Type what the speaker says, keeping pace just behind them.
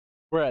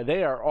Bruh,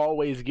 they are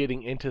always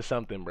getting into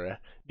something, bruh.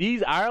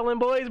 These Ireland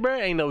boys,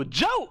 bruh, ain't no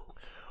joke.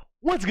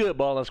 What's good,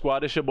 Ballin'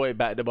 Squad? It's your boy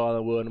Back to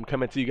Ballin' Wood. I'm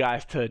coming to you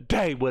guys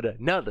today with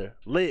another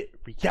lit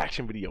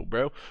reaction video,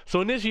 bro.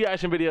 So in this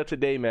reaction video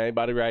today, man,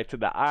 about to react to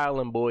the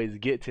Ireland boys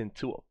gets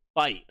into a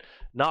fight,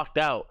 knocked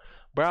out.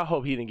 Bro, I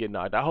hope he didn't get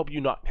knocked. I hope you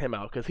knocked him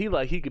out, because he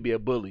could be a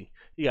bully.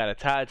 He got a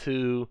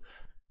tattoo.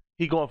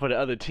 He going for the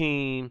other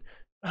team.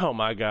 Oh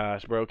my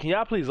gosh, bro. Can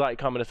y'all please like,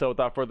 comment, and so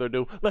without further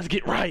ado, let's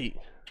get right.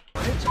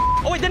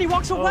 Oh wait, then he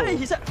walks away.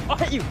 He said, I'll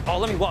hit you. Oh,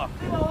 let me walk.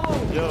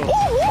 Whoa. Yo.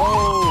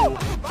 Oh.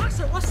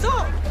 Boxer, what's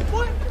up?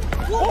 What?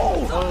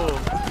 Whoa.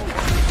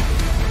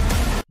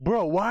 Oh.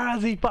 Bro, why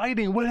is he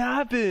fighting? What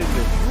happened?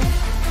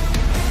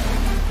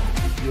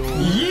 Yo.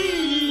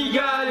 Yee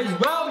guys,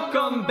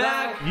 welcome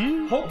back.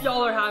 Hope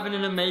y'all are having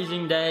an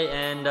amazing day,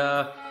 and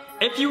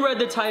if you read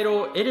the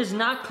title, it is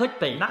not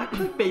clickbait. Not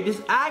clickbait,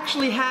 this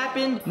actually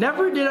happened.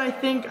 Never did I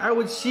think I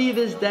would see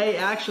this day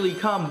actually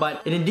come,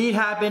 but it indeed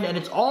happened, and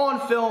it's all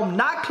on film,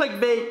 not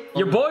clickbait.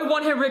 Your boy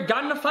One Hit Rick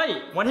got in a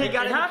fight. One hit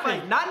got in a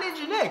fight, not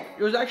Ninja Nick.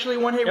 It was actually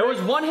One Hit Rick. It was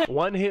One Hit.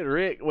 One Hit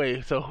Rick.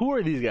 Wait, so who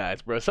are these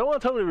guys, bro? Someone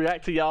told me to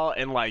react to y'all,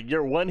 and like,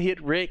 you're One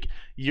Hit Rick,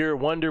 you're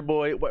Wonder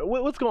Boy.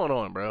 What's going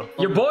on, bro?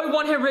 Your boy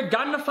One Hit Rick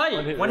got in a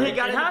fight. One hit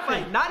got in a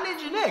fight, not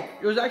Ninja Nick.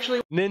 It was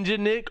actually Ninja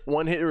Nick,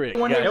 One Hit Rick.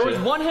 It was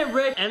One Hit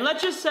Rick, and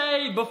let's just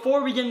say,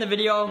 before we get in the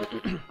video,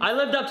 I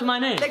lived up to my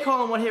name. They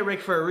call him One Hit Rick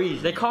for a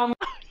reason. They call me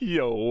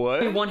Yo,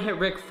 what? One Hit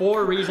Rick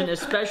for a reason,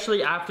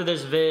 especially after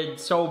this vid.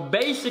 So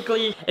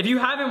basically, if you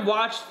haven't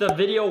watched the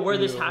video where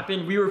this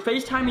happened, we were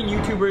FaceTiming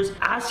YouTubers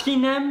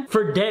asking them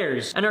for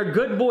dares. And our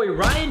good boy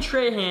Ryan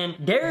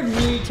Trahan dared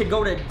me to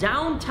go to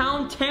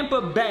downtown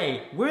Tampa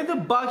Bay, where the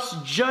Bucks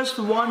just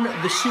won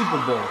the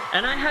Super Bowl.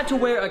 and I had to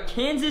wear a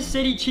Kansas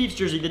City Chiefs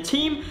jersey, the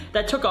team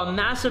that took a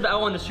massive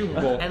L in the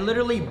Super Bowl. And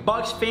literally,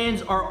 Bucks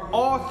fans are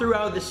all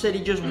throughout the city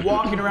just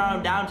walking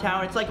around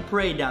downtown. It's like a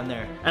parade down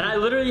there. And I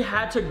literally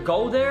had to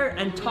go there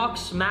and talk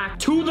smack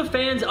to the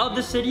fans of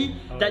the city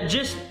that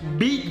just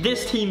beat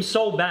this team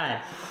so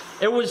bad.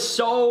 It was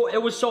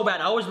so bad.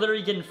 I was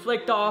literally getting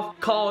flicked off,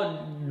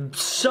 called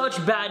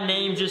such bad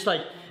names, just like,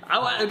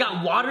 I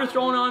got water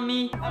thrown on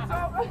me.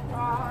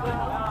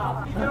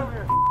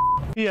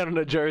 He had on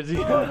a jersey.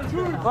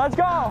 Let's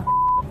go.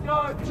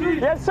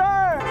 Yes,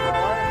 sir.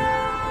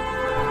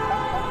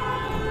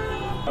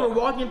 We're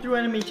walking through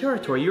enemy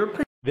territory. You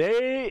were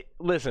pretty.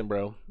 Listen,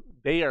 bro.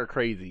 They are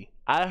crazy.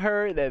 I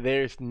heard that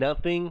there's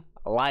nothing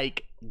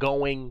like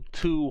going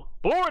to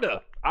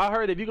Florida. I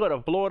heard if you go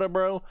to Florida,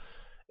 bro,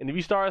 and if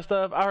you start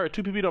stuff, I heard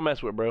two people you don't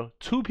mess with, bro.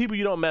 Two people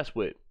you don't mess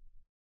with.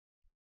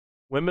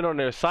 Women on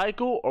their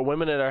cycle, or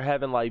women that are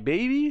having like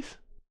babies,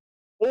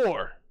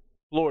 or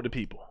Florida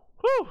people.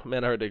 Whew,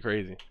 man, I heard they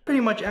crazy.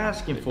 Pretty much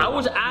asking for it. I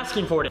was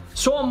asking for it.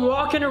 So I'm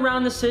walking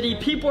around the city,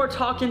 people are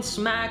talking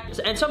smack,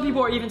 and some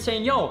people are even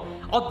saying, yo,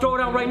 I'll throw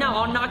it out right now,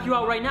 I'll knock you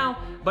out right now.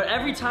 But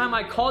every time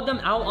I called them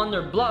out on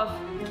their bluff,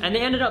 and they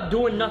ended up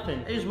doing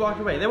nothing. They just walked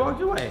away. They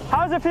walked away.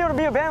 How does it feel to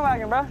be a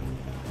bandwagon, bro?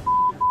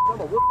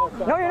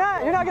 No, you're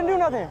not. You're not gonna do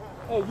nothing.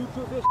 Hey, you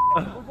took this.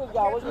 Who's this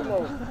guy? What's your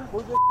name?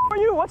 Who are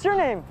you? What's your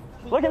name?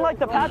 Looking like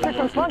the Patrick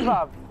from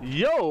SpongeBob.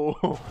 Yo.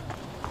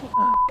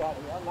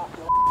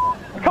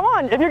 Come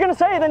on, if you're gonna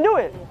say it, then do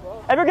it.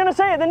 If you're gonna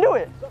say it, then do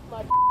it.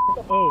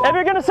 Oh. If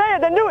you're gonna say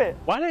it, then do it.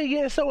 Why they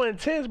getting so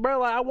intense, bro?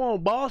 Like, I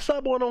won't boss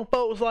up on them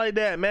folks like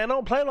that, man.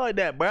 Don't play like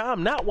that, bro.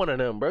 I'm not one of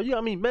them, bro. You know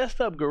what I mean? Messed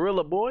up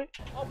gorilla boy.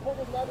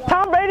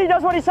 Tom Brady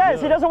does what he says.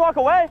 Yeah. He doesn't walk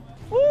away.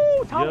 Woo!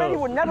 Tom Yeah. Brady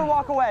would never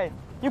walk away.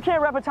 You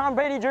can't rep a Tom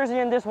Brady jersey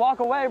and just walk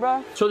away,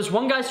 bro. So this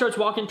one guy starts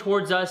walking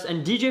towards us,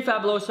 and DJ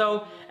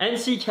Fabuloso,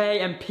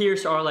 NCK, and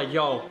Pierce are like,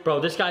 yo, bro,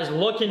 this guy's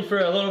looking for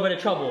a little bit of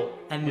trouble.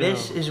 And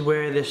this is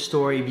where the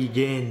story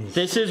begins.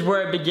 This is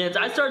where it begins.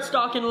 I start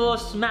talking a little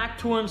smack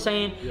to him,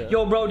 saying,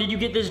 yo, bro, did you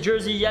get this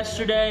jersey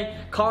yesterday?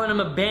 Calling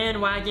him a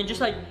bandwagon, just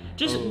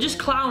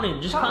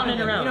clowning, clowning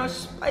around. You know,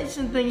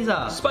 spicing things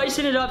up.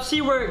 Spicing it up,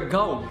 see where it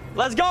goes.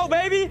 Let's go,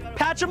 baby.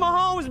 Patrick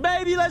Mahomes,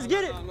 baby, let's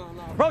get it.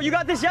 Bro, you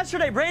got this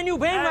yesterday, brand new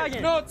bandwagon.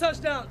 Hey, no,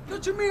 touchdown.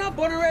 What you mean I'm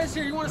born and raised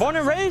here? You want to Born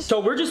and raised? So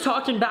we're just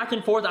talking back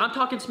and forth. I'm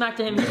talking smack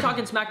to him, he's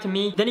talking smack to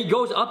me. Then he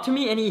goes up to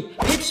me and he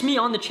hits me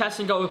on the chest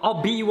and goes,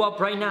 I'll beat you up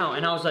right now.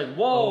 And I was like,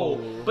 whoa.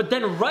 But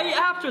then right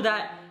after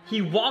that,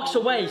 he walks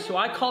away. So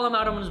I call him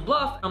out on his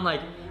bluff. I'm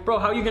like, bro,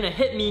 how are you gonna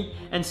hit me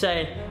and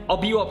say, I'll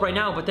beat you up right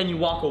now, but then you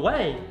walk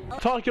away?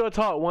 Talk your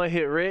talk, One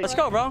Hit Rick. Let's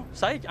go, bro.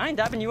 Psych, I ain't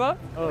dapping you up.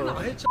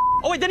 Oh,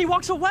 wait, then he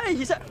walks away.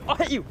 He said, I'll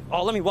hit you.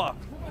 Oh, let me walk.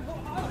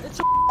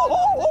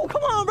 Oh,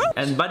 come on, bro.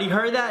 And Buddy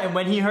heard that, and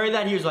when he heard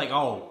that, he was like,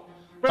 oh.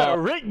 Bro,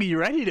 Rick be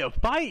ready to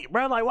fight,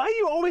 bro. Like, why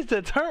you always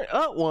the turn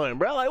up one,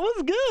 bro? Like,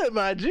 what's good,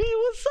 my G?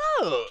 What's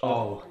up?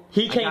 Oh,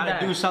 he came I gotta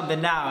back. do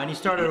something now, and he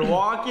started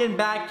walking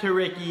back to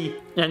Ricky.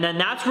 And then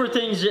that's where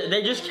things,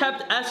 they just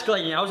kept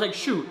escalating. I was like,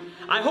 shoot,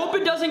 I hope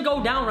it doesn't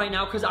go down right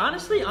now, because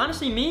honestly,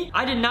 me,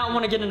 I did not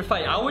want to get in a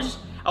fight.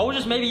 I was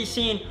just maybe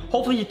seeing,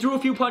 hopefully he threw a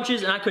few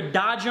punches and I could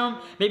dodge him.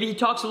 Maybe he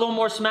talks a little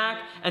more smack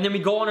and then we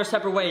go on our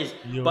separate ways.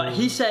 Yo. But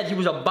he said he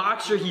was a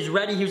boxer, he's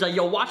ready. He was like,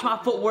 yo, watch my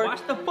footwork.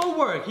 Watch the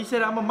footwork. He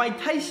said, I'm a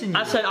Mike Tyson.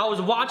 I said, I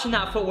was watching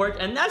that footwork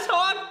and that's how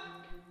I'm...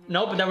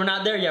 Nope, but then we're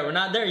not there yet. We're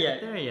not there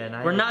yet.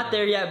 We're not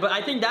there yet. But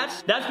I think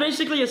that's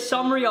basically a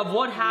summary of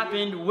what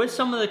happened with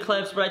some of the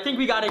clips. But I think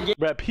we gotta get.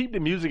 Bruh, peep the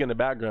music in the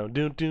background.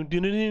 Doom doom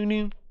doom doom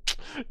doom.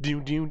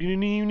 Doom doom doom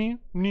doom doom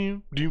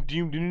doom. Doom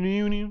doom doom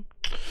doom doom.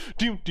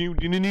 Doom doom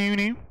doom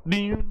doom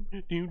doom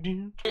doom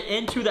doom.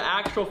 Into the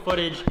actual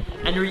footage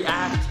and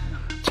react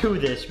to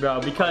this,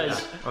 bro,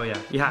 because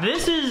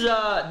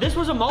this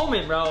was a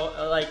moment, bro.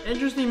 Like,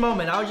 interesting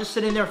moment. I was just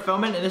sitting there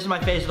filming, and this is my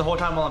face the whole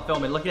time while I'm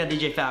filming, looking at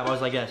DJ Fab. I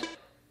was like this.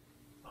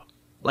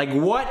 Like,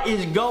 what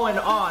is going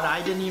on? I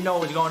didn't even know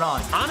what was going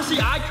on. Honestly,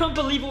 I couldn't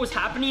believe it was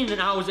happening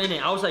and I was in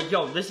it. I was like,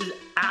 yo, this is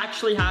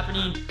actually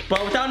happening.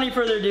 But without any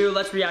further ado,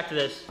 let's react to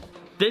this.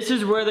 This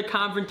is where the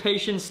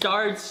confrontation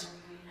starts.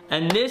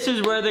 And this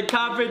is where the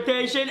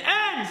confrontation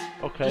ends.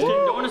 Okay. Just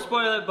kidding, don't want to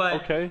spoil it,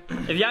 but okay.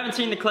 If you haven't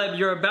seen the clip,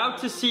 you're about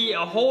to see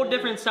a whole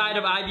different side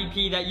of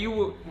IBP that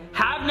you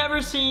have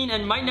never seen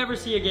and might never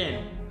see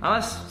again.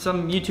 Unless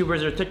some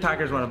YouTubers or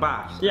TikTokers want to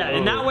box. Yeah,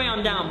 in that way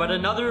I'm down, but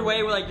another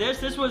way like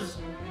this was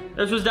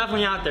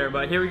definitely out there,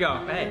 but here we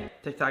go. Hey,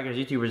 TikTokers,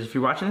 YouTubers, if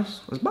you're watching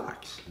this, let's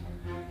box.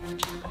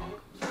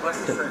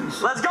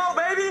 Let's go,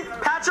 baby!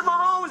 Patrick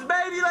Mahomes,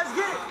 baby, let's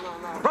get it!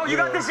 Bro, you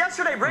got this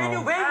yesterday, brand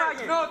new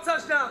bandwagon. No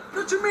touchdown.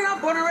 What you mean I'm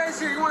born and raised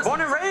here? You want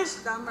Born and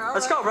raised?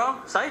 Let's go, bro.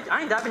 Psych,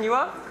 I ain't dapping you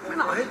up.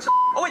 No, hit you.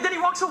 Oh wait, then he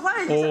walks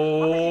away.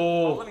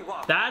 Oh, let me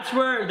walk. That's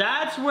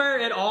where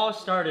it all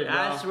started, bro.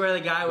 That's where the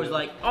guy was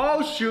like,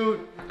 oh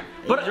shoot.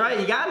 But right,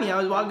 he got me. I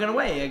was walking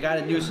away. I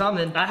gotta do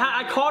something.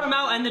 I called him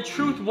out, and the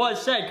truth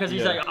was said because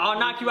he's like, "I'll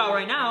knock you out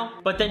right now,"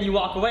 but then you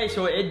walk away,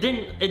 so it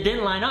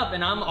didn't line up.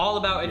 And I'm all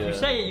about if you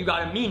say it, you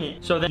gotta mean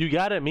it. So then You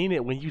gotta mean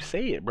it when you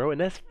say it, bro, and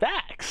that's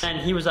facts. and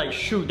he was like,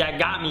 "Shoot, that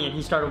got me," and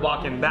he started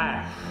walking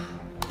back.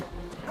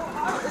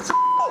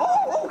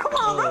 Oh, come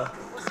on, bro.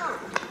 What's up?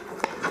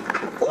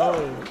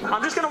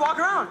 I'm just gonna walk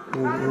around.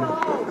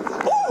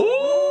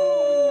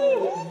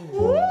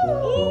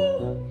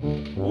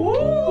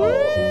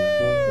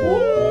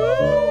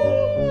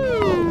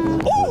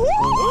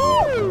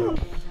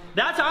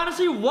 That's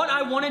honestly what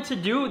I wanted to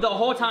do the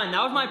whole time.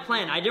 That was my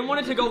plan. I didn't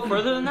want it to go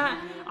further than that.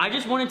 I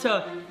just wanted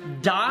to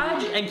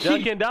dodge and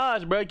keep... Duck and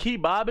dodge, bro.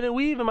 Keep bobbing and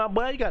weaving, my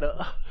boy. You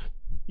gotta...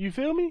 You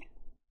feel me?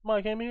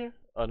 Mike came here.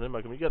 Oh, no,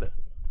 Mike, you gotta...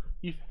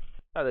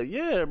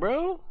 Yeah,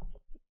 bro.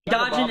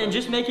 dodging and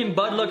just making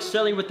Bud look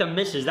silly with the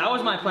misses. That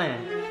was my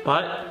plan.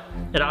 But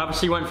it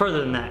obviously went further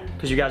than that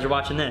because you guys are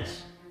watching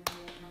this.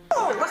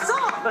 Oh, what's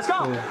up? Let's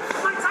go.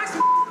 Mike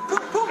Tyson.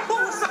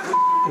 What's up?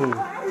 I'm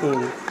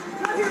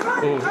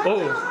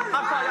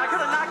sorry, I could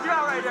have knocked you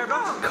out right there,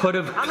 bro. Could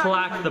have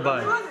clacked the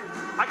Bud.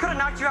 I could have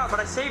knocked you out, but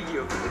I saved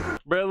you.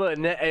 Bro, look,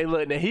 hey,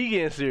 look, now he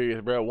getting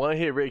serious, bro. One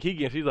hit, Rick,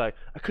 he's like,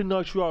 I could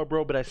knock you out,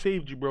 bro, but I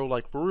saved you, bro.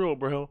 Like, for real,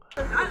 bro.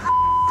 Get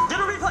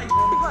a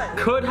replay.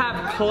 Could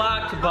have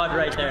clocked Bud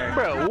right there.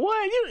 Bro,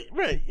 what?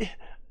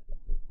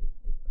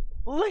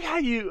 Look how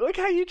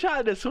you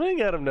tried to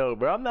swing at him, though,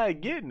 bro. I'm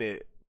not getting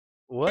it.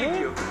 What? Get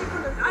a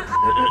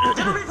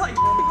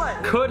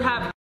replay. Could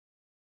have.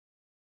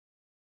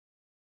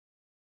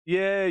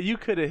 Yeah, you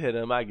could have hit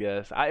him, I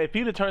guess. If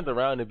he'd have turned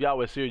around, if y'all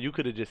were serious, you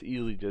could have just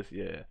easily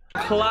yeah.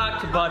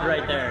 Clocked Bud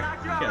right there.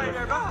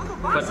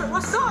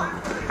 What's up?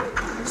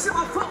 You see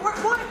my footwork,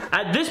 boy?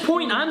 At this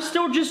point, I'm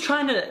still just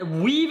trying to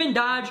weave and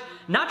dodge,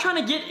 not trying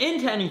to get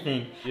into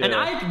anything. Yeah. And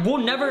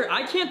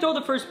I can't throw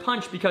the first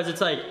punch because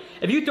it's like,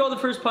 if you throw the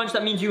first punch,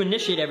 that means you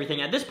initiate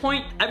everything. At this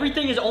point,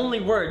 everything is only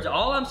words.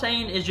 All I'm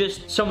saying is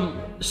just some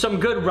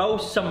good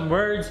roast, some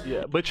words.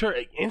 Yeah, but you're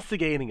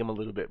instigating him a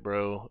little bit,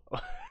 bro.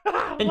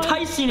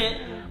 Enticing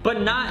it, but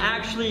not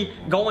actually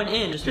going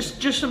in.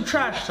 Just some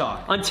trash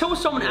talk. Until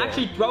someone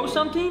actually throws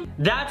something,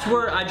 that's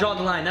where I draw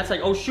the line. That's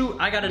like, oh shoot,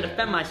 I gotta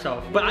defend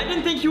myself. But I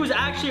didn't think he was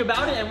actually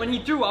about it, and when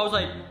he threw, I was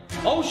like,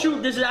 oh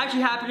shoot, this is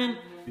actually happening.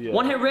 Yeah.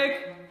 One hit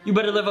Rick, you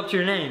better live up to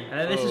your name.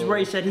 And this is where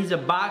he said he's a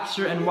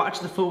boxer and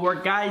watch the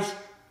footwork. Guys,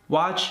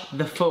 watch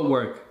the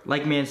footwork.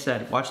 Like man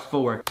said, watch the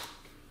footwork.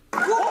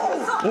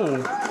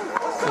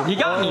 Oh, he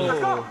got me.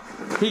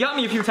 He got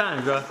me a few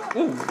times, bro.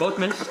 Ooh, both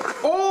missed.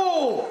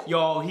 Oh!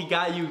 Yo, he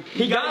got you.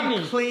 He got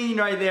me clean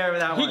right there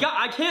with that one.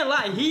 I can't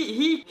lie.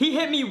 He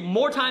hit me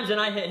more times than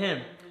I hit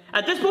him.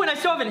 At this point, I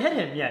still haven't hit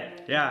him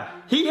yet. Yeah.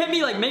 He hit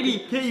me like maybe...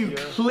 Hit you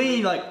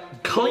clean,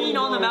 like... Clean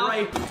on the mouth.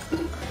 Right.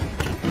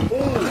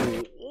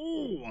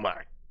 Oh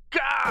my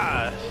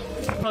gosh.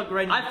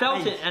 I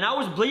felt it, and I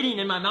was bleeding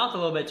in my mouth a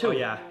little bit too. Oh,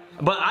 yeah.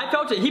 But I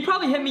felt it. He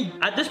probably hit me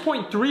at this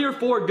point 3 or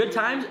 4 good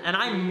times, and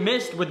I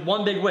missed with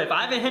one big whiff.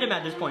 I haven't hit him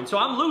at this point, so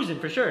I'm losing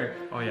for sure.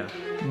 Oh yeah.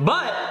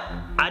 But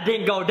I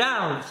didn't go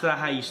down. It's not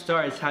how you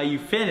start, it's how you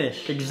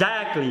finish.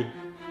 Exactly.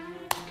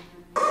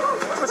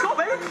 Let's go,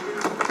 baby.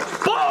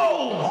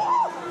 Boom!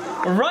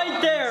 Right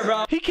there,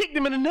 bro. He kicked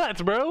him in the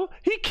nuts, bro.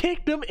 He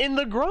kicked him in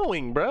the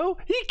groin, bro.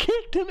 He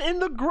kicked him in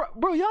the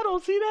bro, y'all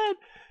don't see that?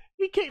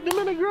 He kicked him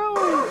in the groin.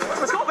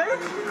 Let's go, baby.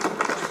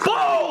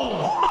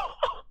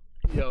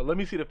 Boom! Yo, let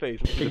me see the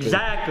face. Let me see the face.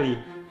 Exactly.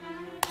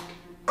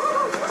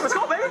 Let's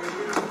go, baby.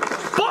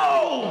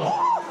 Boom!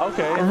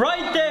 Okay.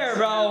 Right there,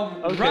 bro.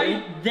 Okay.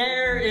 Right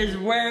there is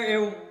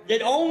where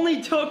it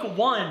only took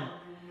one.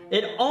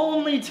 It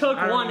only took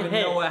I one don't even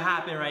hit. know what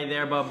happened right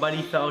there, but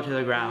Buddy fell to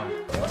the ground.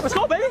 Let's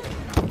go, baby.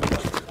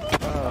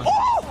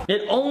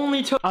 It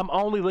only took I'm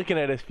only looking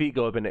at his feet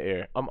go up in the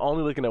air. I'm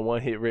only looking at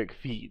one hit Rick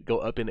feet go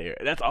up in the air.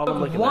 That's all I'm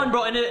looking one, at.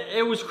 bro, and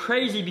it was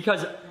crazy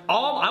because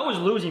I was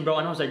losing, bro,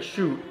 and I was like,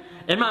 shoot.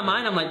 In my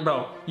mind, I'm like,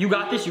 bro, you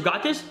got this, you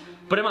got this.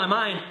 But in my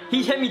mind,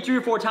 he's hit me 3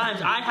 or 4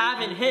 times. I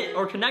haven't hit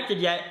or connected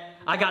yet.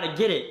 I gotta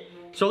get it.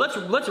 So let's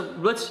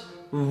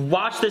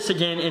watch this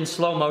again in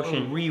slow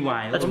motion.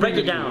 Rewind. Let's break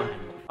it down.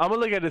 I'm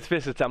gonna look at his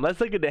fist this time. Let's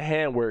look at the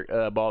handwork,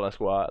 Ballin'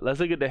 Squad. Let's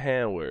look at the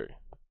handwork.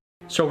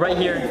 So right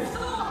here,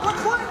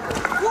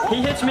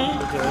 he hits me.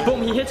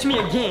 Boom, he hits me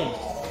again.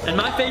 And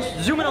my face,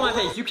 zoom in on my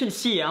face. You can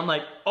see it. I'm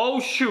like,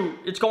 oh shoot,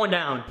 it's going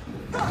down.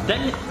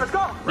 Then, Let's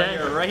go.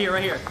 Right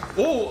here.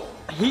 oh,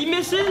 he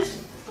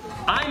misses.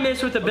 I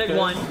miss with the big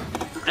one.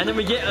 And then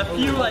we get a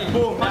few like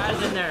boom guys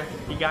in there.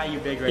 He got you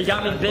big right He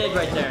got me big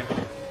right there.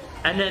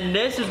 And then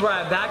this is where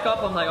I back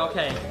up. I'm like,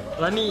 okay,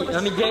 let me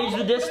gauge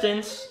the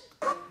distance.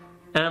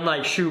 And I'm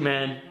like, shoot,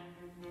 man,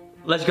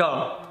 let's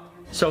go.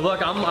 So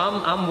look,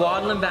 I'm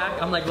waddling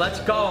back. I'm like, let's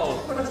go.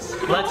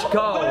 Let's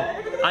go.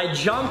 I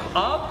jump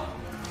up,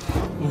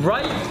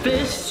 right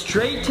fist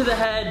straight to the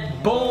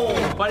head, boom.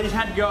 Buddy's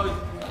head goes.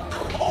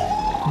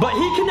 But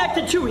he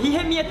connected too. He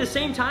hit me at the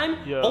same time.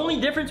 Yo. Only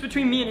difference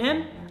between me and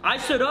him, I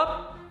stood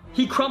up,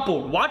 he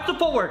crumpled. Watch the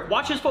footwork.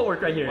 Watch his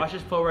footwork right here. Watch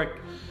his footwork.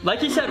 Like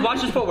he said,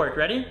 watch his footwork.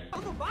 Ready?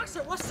 I'm a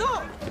boxer. What's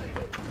up?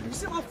 You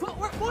see my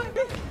footwork, boy?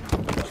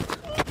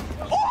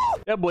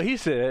 Yeah, boy, he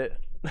said.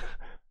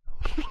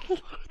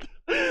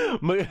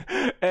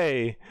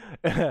 Hey,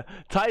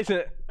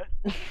 Tyson.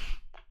 You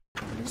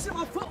see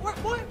my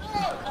footwork, boy?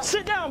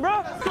 Sit down,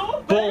 bro.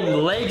 Go.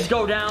 Boom, legs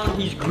go down.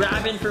 He's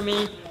grabbing for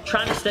me,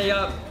 trying to stay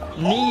up.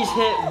 Knees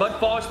hit, butt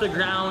falls to the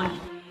ground.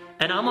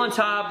 And I'm on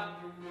top.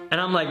 And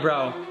I'm like,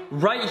 bro,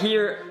 right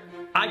here,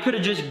 I could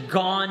have just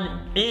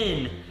gone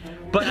in.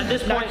 But at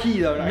this point, Not key,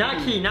 though,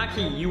 not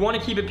key. You want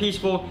to keep it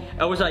peaceful.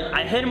 It was like,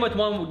 I hit him with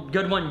one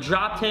good one,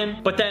 dropped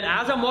him. But then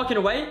as I'm walking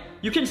away,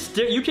 you can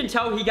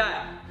tell he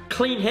got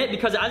clean hit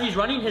because as he's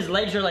running, his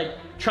legs are like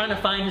trying to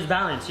find his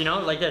balance, you know,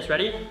 like this.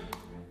 Ready?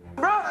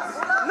 Bro.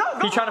 No, go.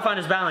 He's trying to find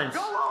his balance.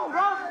 Go on,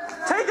 bro.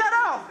 Take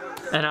that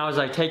out. And I was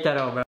like, take that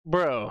out, bro.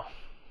 Bro,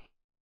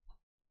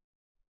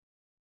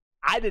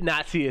 I did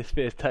not see his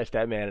fist touch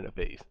that man in the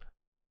face.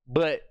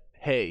 But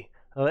hey,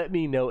 let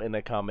me know in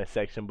the comment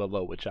section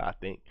below what y'all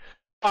think.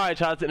 All right,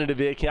 y'all, that's the end of the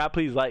video. Can y'all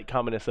please like,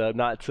 comment, and sub?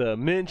 Not to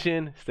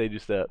mention, stay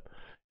juiced up.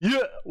 Yeah,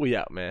 we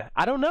out, man.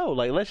 I don't know.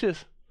 Like, let's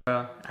just.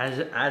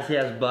 As he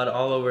has blood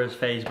all over his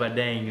face, but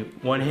dang,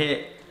 one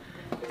hit.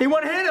 He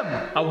one hit him.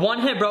 A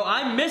one hit, bro.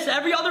 I missed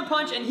every other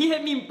punch, and he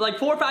hit me like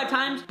 4 or 5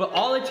 times, but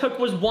all it took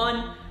was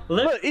one.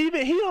 Look,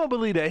 even he don't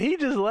believe that. He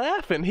just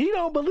laughing. He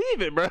don't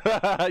believe it, bro.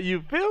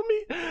 You feel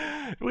me?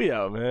 We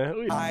out, man.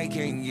 We out. I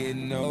can't get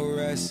no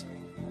rest.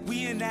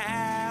 We in the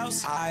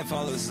house. I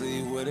fall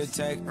asleep with a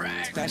tech.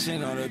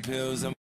 Stashing all the pills.